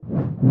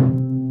On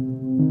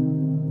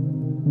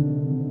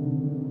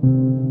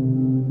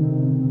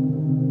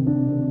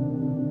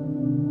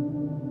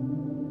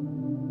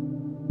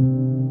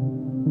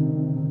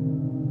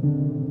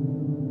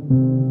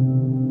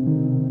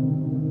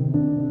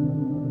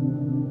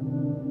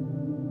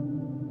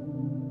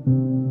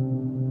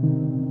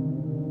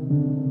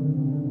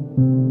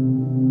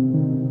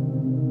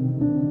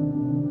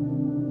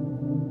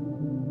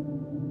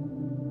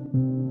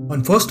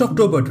 1st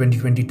October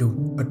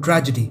 2022, a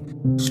tragedy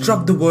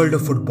struck the world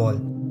of football.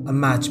 A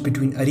match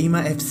between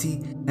Arema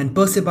FC and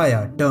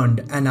Persebaya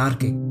turned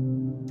anarchic.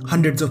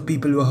 Hundreds of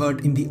people were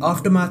hurt in the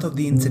aftermath of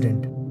the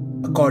incident.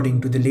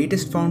 According to the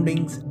latest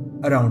foundings,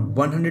 around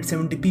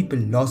 170 people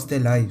lost their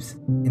lives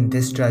in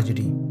this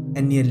tragedy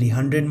and nearly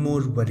 100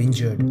 more were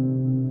injured.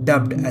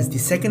 Dubbed as the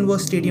second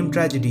worst stadium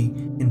tragedy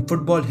in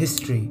football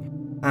history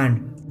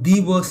and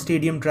the worst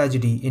stadium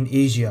tragedy in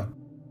Asia,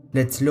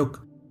 let's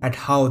look at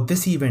how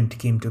this event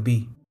came to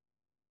be.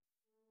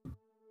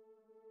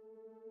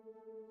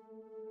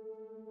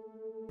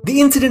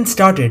 The incident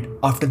started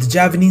after the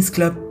Javanese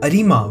club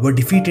Arema were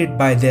defeated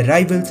by their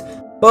rivals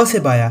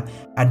Persebaya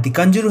at the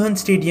Kanjuruhan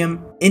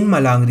Stadium in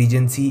Malang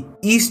Regency,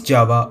 East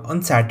Java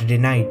on Saturday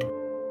night.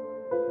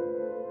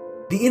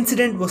 The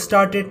incident was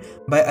started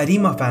by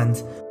Arema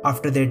fans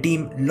after their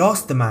team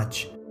lost the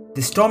match.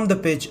 They stormed the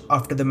pitch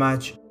after the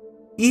match.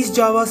 East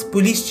Java's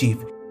police chief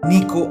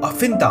Nico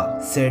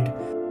Afinta said,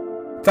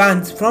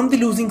 "Fans from the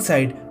losing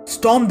side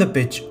stormed the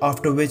pitch,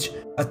 after which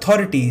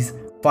authorities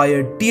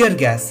fired tear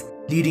gas,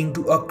 leading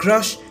to a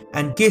crush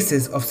and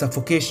cases of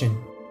suffocation.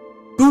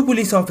 2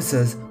 police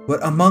officers were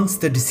amongst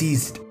the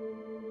deceased."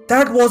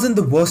 That wasn't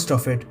the worst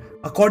of it.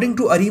 According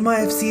to Arema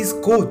FC's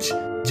coach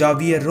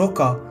Javier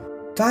Roca,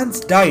 fans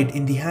died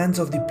in the hands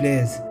of the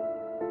players.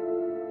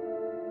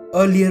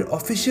 Earlier,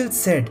 officials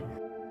said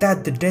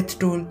that the death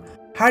toll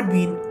had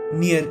been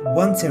near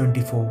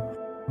 174,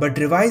 but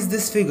revised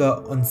this figure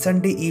on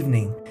Sunday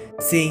evening,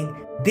 saying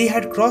they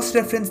had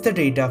cross-referenced the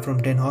data from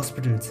 10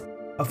 hospitals.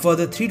 A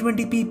further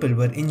 320 people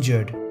were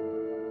injured.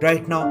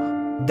 Right now,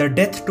 the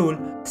death toll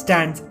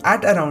stands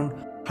at around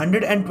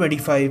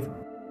 125.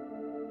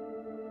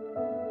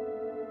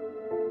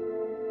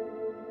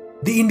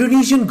 The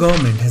Indonesian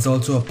government has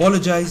also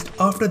apologized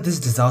after this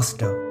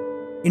disaster.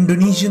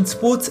 Indonesian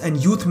Sports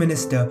and Youth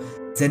Minister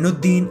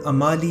Zainuddin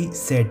Amali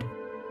said,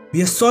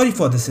 "We are sorry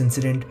for this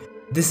incident.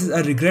 This is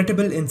a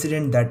regrettable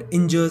incident that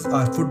injures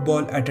our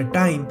football at a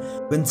time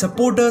when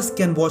supporters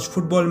can watch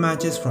football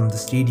matches from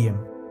the stadium.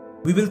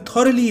 We will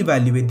thoroughly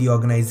evaluate the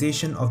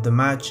organization of the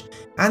match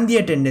and the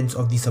attendance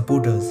of the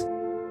supporters.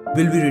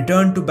 Will we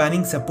return to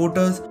banning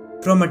supporters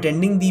from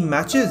attending the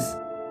matches?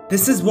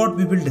 This is what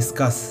we will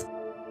discuss."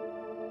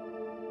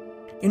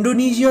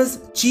 Indonesia's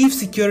Chief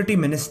Security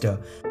Minister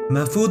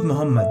Mahfud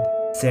Mohamad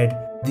said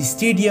the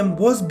stadium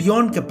was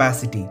beyond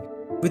capacity,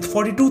 with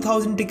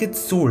 42,000 tickets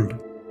sold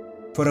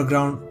for a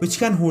ground which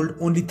can hold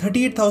only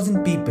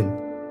 38,000 people.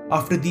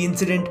 After the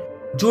incident,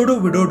 Joko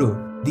Widodo,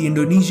 the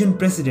Indonesian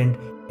president,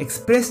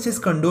 expressed his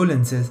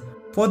condolences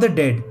for the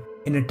dead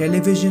in a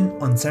television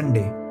on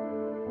Sunday.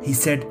 He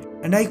said,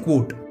 and I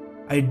quote,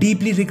 "I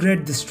deeply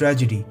regret this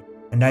tragedy,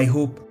 and I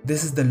hope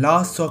this is the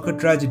last soccer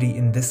tragedy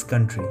in this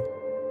country.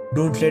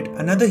 Don't let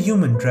another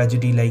human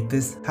tragedy like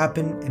this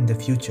happen in the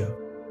future."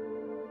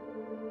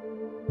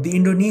 The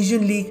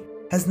Indonesian league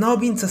has now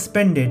been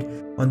suspended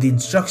on the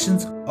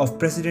instructions of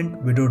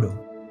President Widodo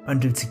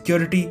until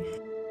security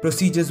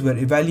procedures were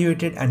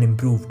evaluated and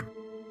improved.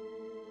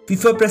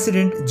 FIFA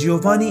President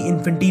Giovanni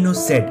Infantino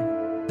said,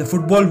 "The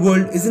football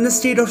world is in a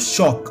state of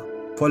shock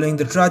following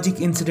the tragic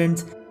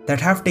incidents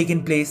that have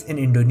taken place in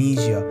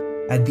Indonesia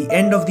at the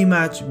end of the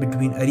match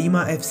between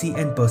Arema FC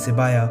and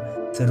Persebaya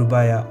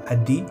Surabaya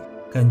at the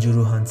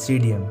Kanjuruhan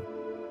Stadium."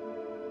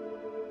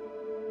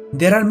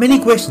 There are many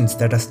questions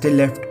that are still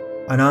left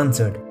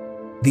unanswered.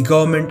 The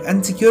government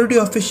and security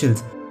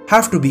officials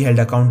have to be held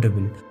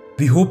accountable.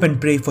 We hope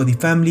and pray for the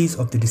families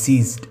of the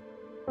deceased.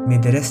 May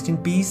they rest in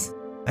peace,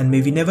 and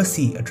may we never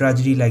see a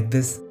tragedy like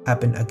this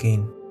happen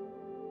again.